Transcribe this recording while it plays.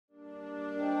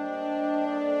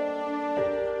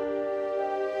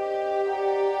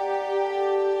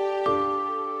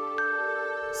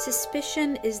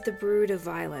Suspicion is the brood of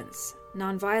violence.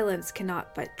 Nonviolence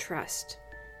cannot but trust.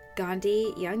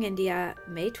 Gandhi, Young India,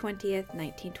 May 20th,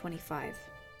 1925.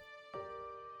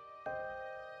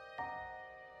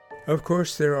 Of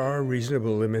course, there are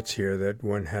reasonable limits here that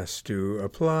one has to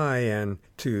apply, and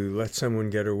to let someone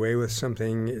get away with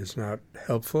something is not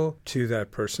helpful to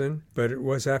that person. But it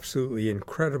was absolutely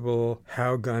incredible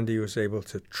how Gandhi was able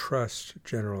to trust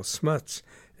General Smuts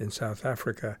in South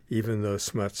Africa, even though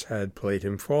Smuts had played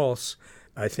him false,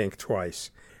 I think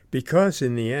twice. Because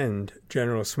in the end,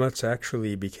 General Smuts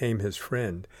actually became his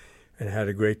friend and had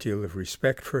a great deal of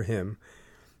respect for him.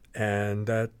 And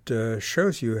that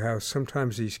shows you how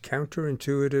sometimes these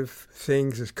counterintuitive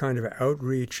things, this kind of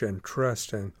outreach and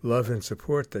trust and love and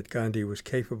support that Gandhi was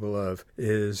capable of,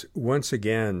 is once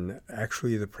again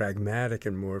actually the pragmatic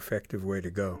and more effective way to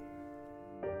go.